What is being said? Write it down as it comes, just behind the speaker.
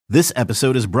This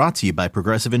episode is brought to you by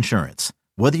Progressive Insurance.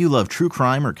 Whether you love true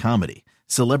crime or comedy,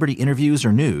 celebrity interviews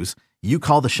or news, you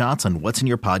call the shots on what's in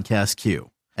your podcast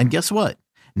queue. And guess what?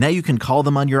 Now you can call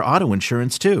them on your auto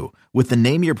insurance too with the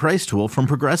Name Your Price tool from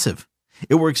Progressive.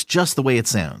 It works just the way it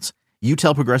sounds. You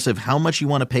tell Progressive how much you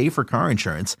want to pay for car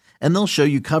insurance, and they'll show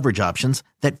you coverage options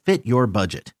that fit your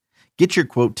budget. Get your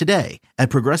quote today at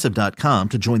Progressive.com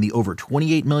to join the over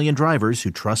 28 million drivers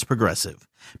who trust Progressive.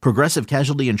 Progressive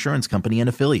Casualty Insurance Company and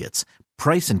Affiliates.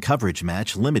 Price and coverage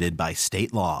match limited by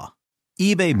state law.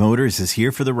 eBay Motors is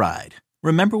here for the ride.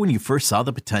 Remember when you first saw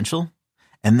the potential?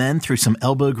 And then through some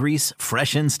elbow grease,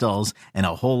 fresh installs, and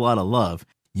a whole lot of love,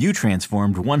 you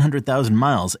transformed 100,000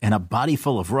 miles and a body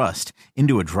full of rust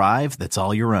into a drive that's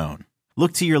all your own.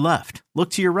 Look to your left.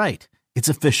 Look to your right. It's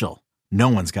official. No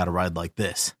one's got a ride like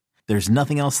this. There's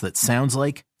nothing else that sounds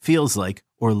like, feels like,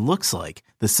 or looks like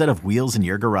the set of wheels in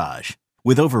your garage.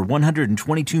 With over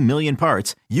 122 million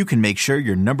parts, you can make sure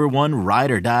your number one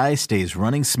ride or die stays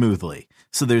running smoothly.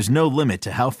 So there's no limit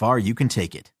to how far you can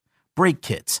take it. Brake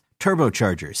kits,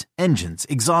 turbochargers, engines,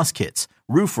 exhaust kits,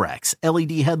 roof racks,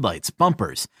 LED headlights,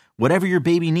 bumpers, whatever your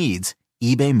baby needs,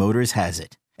 eBay Motors has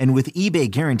it. And with eBay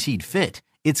Guaranteed Fit,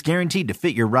 it's guaranteed to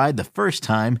fit your ride the first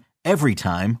time, every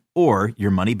time, or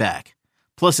your money back.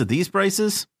 Plus, at these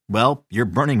prices, well, you're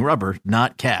burning rubber,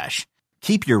 not cash.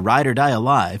 Keep your ride or die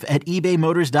alive at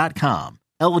ebaymotors.com.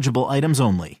 Eligible items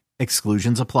only.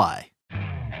 Exclusions apply.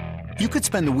 You could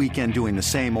spend the weekend doing the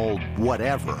same old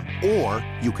whatever, or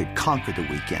you could conquer the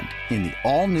weekend in the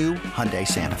all-new Hyundai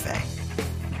Santa Fe.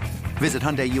 Visit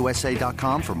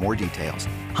HyundaiUSA.com for more details.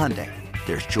 Hyundai,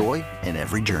 there's joy in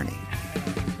every journey.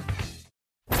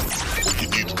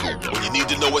 When you need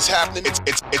to know what's happening,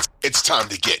 it's time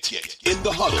to get in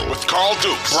the huddle with Carl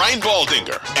Dukes, Brian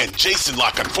Baldinger, and Jason La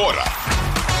Canfora.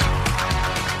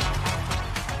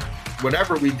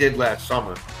 Whatever we did last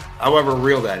summer, however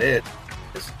real that is,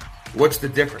 what's the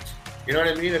difference? You know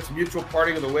what I mean? It's a mutual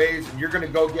parting of the ways, and you're going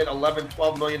to go get $11,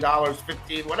 $12 million,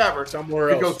 15, whatever.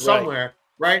 Somewhere else. Go somewhere,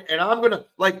 right? And I'm going to,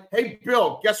 hey,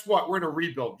 Bill, guess what? We're in a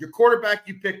rebuild. Your quarterback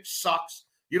you picked sucks.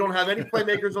 You don't have any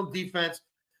playmakers on defense.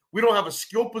 We don't have a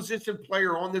skill position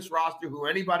player on this roster who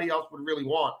anybody else would really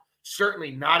want.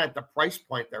 Certainly not at the price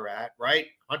point they're at, right?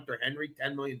 Hunter Henry,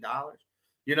 $10 million.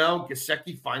 You know,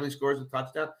 Gesicki finally scores a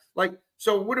touchdown.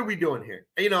 So what are we doing here?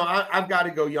 You know, I've got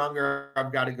to go younger.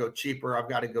 I've got to go cheaper. I've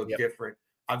got to go different.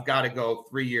 I've got to go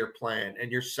 3-year plan, and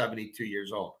you're 72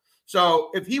 years old.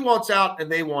 So if he wants out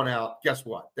and they want out, guess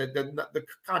what? The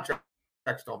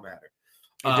contracts don't matter.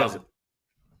 It doesn't.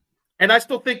 And I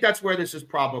still think that's where this is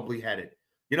probably headed.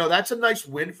 You know, that's a nice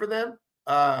win for them.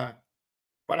 But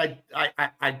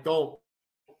I don't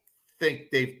think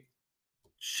they've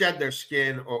shed their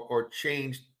skin or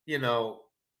changed, you know,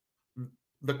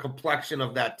 the complexion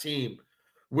of that team,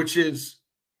 which is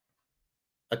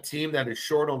a team that is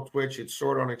short on twitch, it's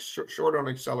short on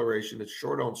acceleration, it's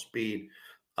short on speed,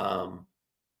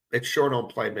 it's short on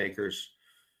playmakers,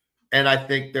 and I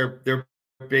think their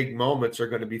big moments are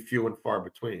going to be few and far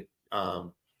between.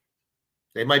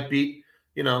 They might beat,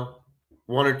 you know,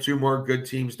 one or two more good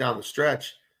teams down the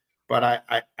stretch, but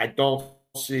I don't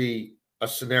see a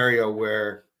scenario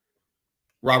where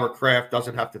Robert Kraft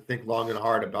doesn't have to think long and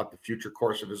hard about the future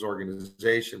course of his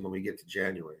organization when we get to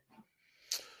January.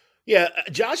 Yeah,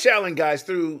 Josh Allen, guys,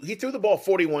 threw the ball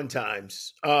 41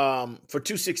 times for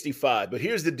 265. But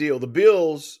here's the deal. The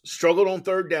Bills struggled on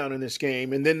third down in this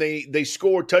game, and then they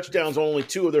scored touchdowns on only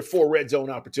 2 of their 4 red zone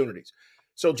opportunities.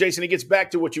 So, Jason, it gets back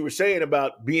to what you were saying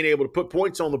about being able to put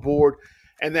points on the board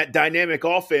and that dynamic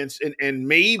offense. And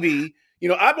maybe, you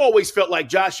know, I've always felt like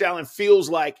Josh Allen feels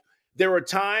like there are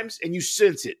times, and you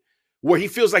sense it, where he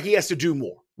feels like he has to do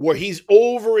more, where he's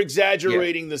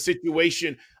over-exaggerating the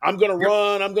situation. I'm going to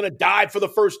run. I'm going to dive for the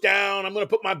first down. I'm going to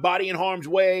put my body in harm's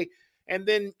way. And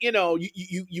then, you know,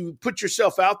 you put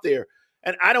yourself out there.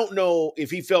 And I don't know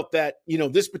if he felt that, you know,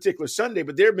 this particular Sunday,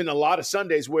 but there have been a lot of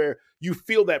Sundays where you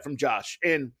feel that from Josh.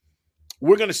 And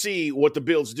we're going to see what the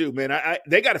Bills do, man.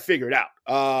 They got to figure it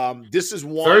out. This is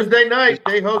one. Thursday night,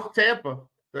 they host Tampa.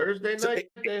 Thursday night,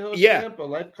 they host Tampa.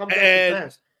 Life comes back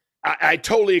fast. I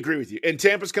totally agree with you. And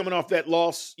Tampa's coming off that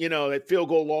loss, you know, that field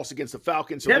goal loss against the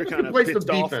Falcons. So Tampa they're kind of play pissed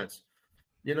some off. defense.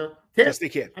 You know, yes, they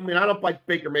can. I mean, I don't like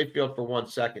Baker Mayfield for 1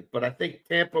 second, but I think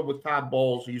Tampa with Todd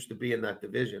Bowles, who used to be in that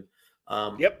division,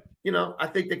 you know, I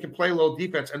think they can play a little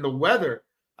defense. And the weather,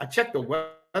 I checked the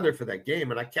weather for that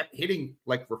game, and I kept hitting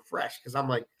like refresh because I'm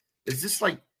like, is this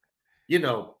like, you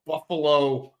know,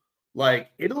 Buffalo, like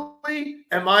Italy?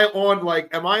 Am I on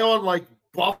like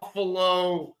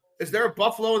Buffalo? Is there a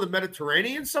Buffalo in the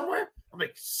Mediterranean somewhere? I'm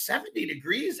like 70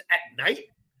 degrees at night.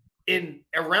 in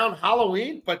around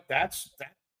Halloween, but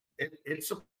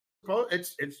it's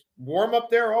warm up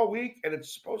there all week, and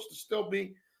it's supposed to still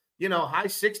be, high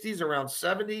 60s, around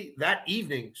 70 that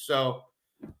evening. So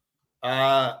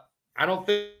I don't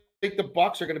think the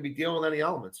Bucks are going to be dealing with any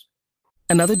elements.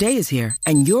 Another day is here,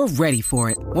 and you're ready for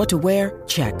it. What to wear?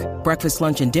 Check. Breakfast,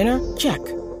 lunch, and dinner? Check.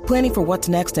 Planning for what's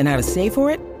next and how to save for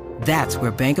it? That's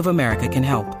where Bank of America can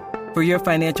help. For your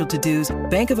financial to-dos,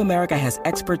 Bank of America has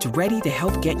experts ready to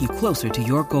help get you closer to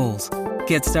your goals.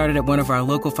 Get started at one of our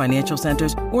local financial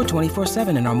centers or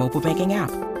 24/7 in our mobile banking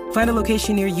app. Find a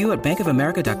location near you at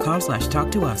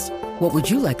bankofamerica.com/talktous. What would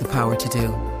you like the power to do?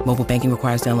 Mobile banking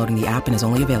requires downloading the app and is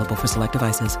only available for select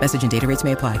devices. Message and data rates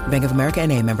may apply. Bank of America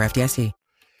NA, member FDIC.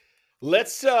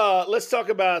 Let's talk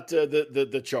about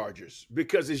the Chargers,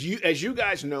 because as you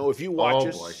guys know, if you watch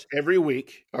us every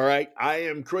week, all right, I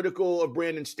am critical of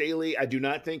Brandon Staley. I do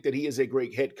not think that he is a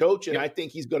great head coach, and I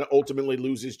think he's going to ultimately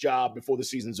lose his job before the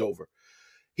season's over.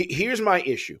 Here's my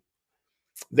issue.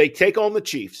 They take on the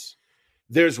Chiefs.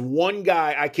 There's one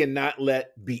guy I cannot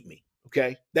let beat me,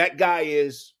 okay? That guy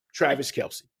is Travis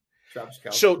Kelce.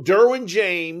 So Derwin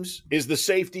James is the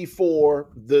safety for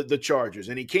the Chargers,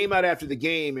 and he came out after the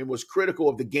game and was critical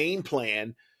of the game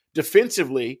plan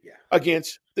defensively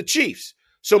against the Chiefs.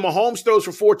 So Mahomes throws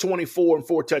for 424 and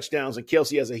 4 touchdowns, and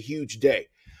Kelce has a huge day.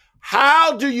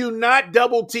 How do you not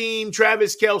double team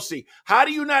Travis Kelce? How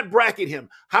do you not bracket him?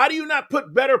 How do you not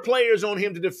put better players on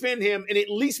him to defend him and at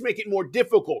least make it more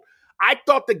difficult? I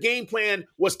thought the game plan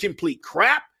was complete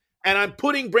crap, and I'm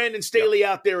putting Brandon Staley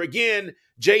out there again.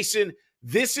 Jason,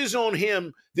 this is on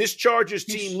him. This Chargers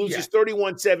team loses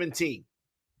 31-17.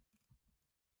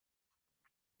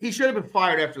 He should have been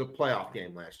fired after the playoff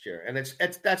game last year, and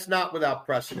that's not without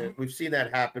precedent. We've seen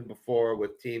that happen before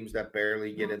with teams that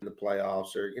barely get in the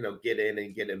playoffs or get in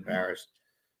and get embarrassed.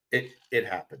 It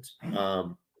happens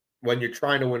when you're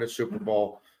trying to win a Super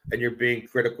Bowl and you're being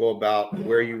critical about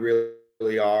where you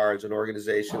really are as an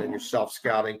organization, and you're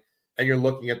self-scouting, and you're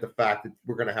looking at the fact that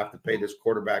we're going to have to pay this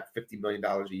quarterback $50 million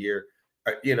a year.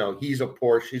 He's a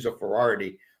Porsche, he's a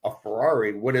Ferrari. A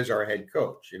Ferrari, what is our head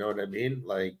coach? You know what I mean?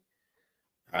 Like,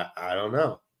 I don't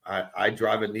know. I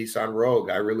drive a Nissan Rogue.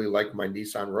 I really like my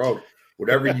Nissan Rogue.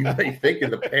 Whatever you may think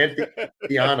in the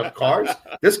pantheon of cars,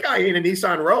 this guy ain't a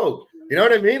Nissan Rogue. You know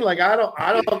what I mean? Like, I don't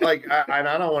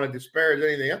want to disparage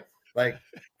anything else. Like,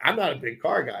 I'm not a big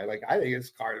car guy. Like, I think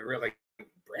this car is really, like,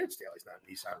 Brandon Staley's not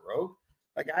a Nissan Rogue.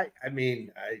 Like, I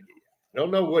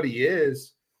don't know what he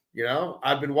is.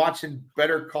 I've been watching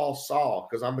Better Call Saul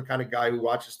because I'm the kind of guy who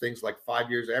watches things like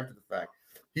 5 years after the fact.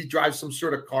 He drives some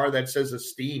sort of car that says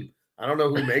Esteem. I don't know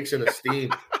who makes an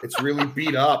Esteem. It's really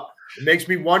beat up. It makes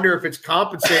me wonder if it's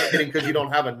compensating because you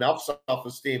don't have enough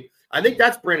self-esteem. I think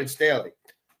that's Brandon Staley.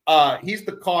 He's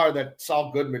the car that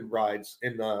Saul Goodman rides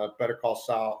in Better Call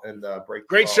Saul and Breaking Bad.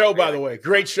 Great show, by the way.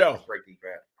 Great show. Breaking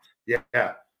Bad.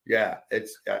 Yeah.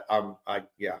 It's I'm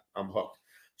hooked.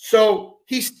 So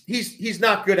he's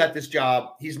not good at this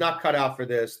job. He's not cut out for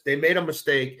this. They made a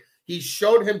mistake. He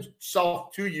showed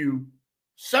himself to you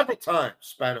several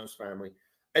times, Spanos family,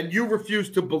 and you refuse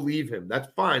to believe him. That's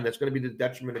fine. That's going to be the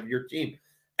detriment of your team.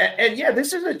 And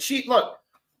this is a cheat. Look,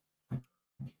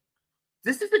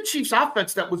 this is the Chiefs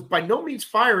offense that was by no means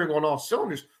firing on all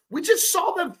cylinders. We just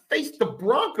saw them face the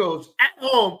Broncos at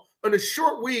home in a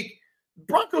short week.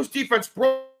 Broncos defense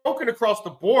broken across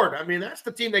the board. I mean, that's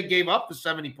the team that gave up the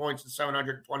 70 points and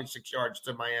 726 yards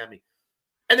to Miami.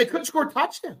 And they couldn't score a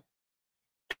touchdown.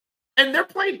 And they're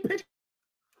playing pitch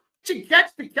and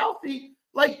catch to Kelce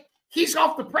like he's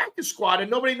off the practice squad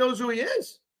and nobody knows who he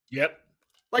is. Yep.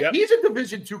 He's a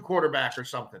Division II quarterback or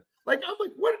something. Like, I'm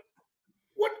like,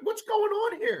 what's going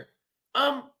on here?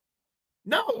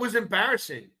 No, it was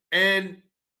embarrassing. And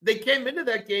they came into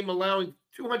that game allowing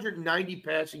 290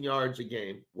 passing yards a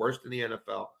game, worst in the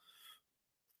NFL.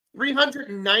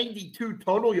 392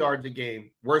 total yards a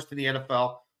game, worst in the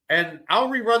NFL. And I'll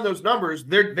rerun those numbers.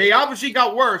 They obviously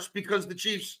got worse because the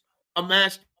Chiefs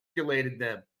emasculated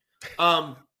them.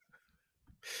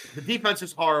 The defense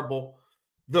is horrible.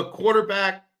 The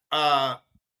quarterback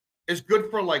is good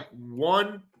for like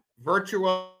one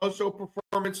virtuoso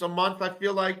performance a month, I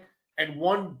feel like, and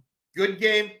one good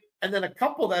game, and then a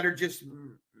couple that are just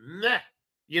meh,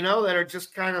 that are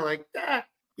just kind of like,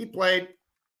 he played,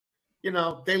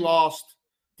 they lost.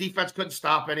 Defense couldn't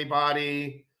stop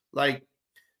anybody. Like,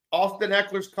 Austin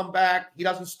Eckler's come back. He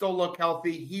doesn't still look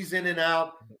healthy. He's in and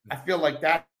out. I feel like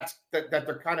that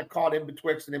they're kind of caught in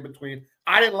betwixt and in between.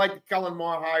 I didn't like the Kellen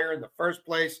Moore hire in the first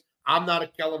place. I'm not a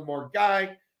Kellen Moore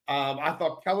guy. I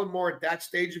thought Kellen Moore at that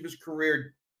stage of his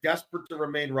career, desperate to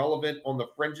remain relevant on the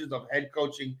fringes of head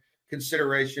coaching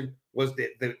consideration was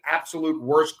the absolute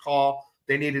worst call.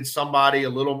 They needed somebody a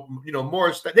little,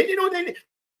 more. They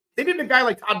needed a guy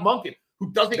like Todd Monken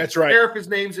who doesn't care if his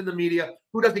name's in the media,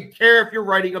 who doesn't care if you're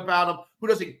writing about him, who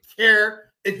doesn't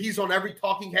care if he's on every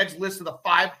Talking Heads list of the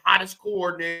 5 hottest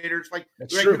coordinators.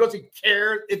 Who doesn't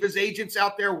care if his agent's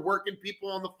out there working people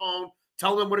on the phone,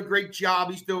 telling them what a great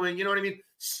job he's doing. You know what I mean?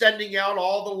 Sending out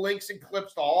all the links and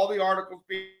clips to all the articles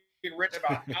being written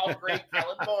about how great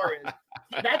Kellen Moore is.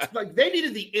 That's they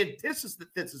needed the antithesis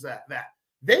of that.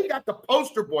 They got the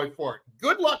poster boy for it.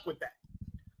 Good luck with that.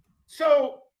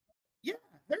 So, yeah,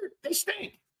 they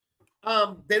stink.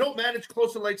 They don't manage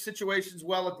close and late situations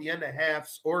well at the end of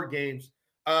halves or games.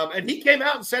 And he came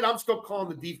out and said, "I'm still calling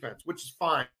the defense," which is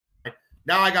fine.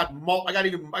 Now I got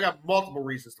multiple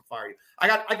reasons to fire you.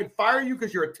 I can fire you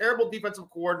because you're a terrible defensive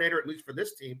coordinator, at least for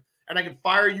this team, and I can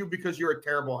fire you because you're a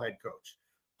terrible head coach.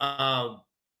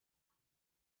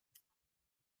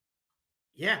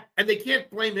 Yeah, and they can't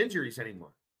blame injuries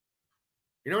anymore.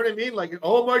 You know what I mean?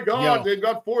 Oh my God, they've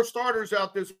got 4 starters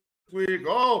out this week.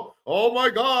 Oh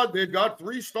my God, they've got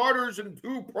 3 starters and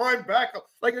 2 prime backups.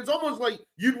 It's almost like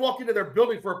you'd walk into their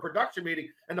building for a production meeting,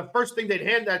 and the first thing they'd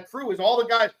hand that crew is all the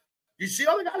guys. You see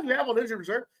all the guys we have on injured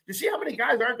reserve? You see how many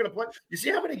guys aren't going to play? You see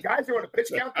how many guys are on a pitch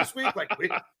count this week?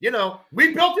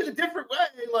 We built it a different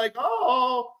way.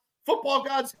 Football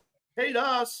gods hate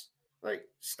us.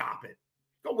 Stop it.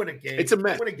 Go win a game. It's a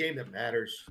mess. Win a game that matters.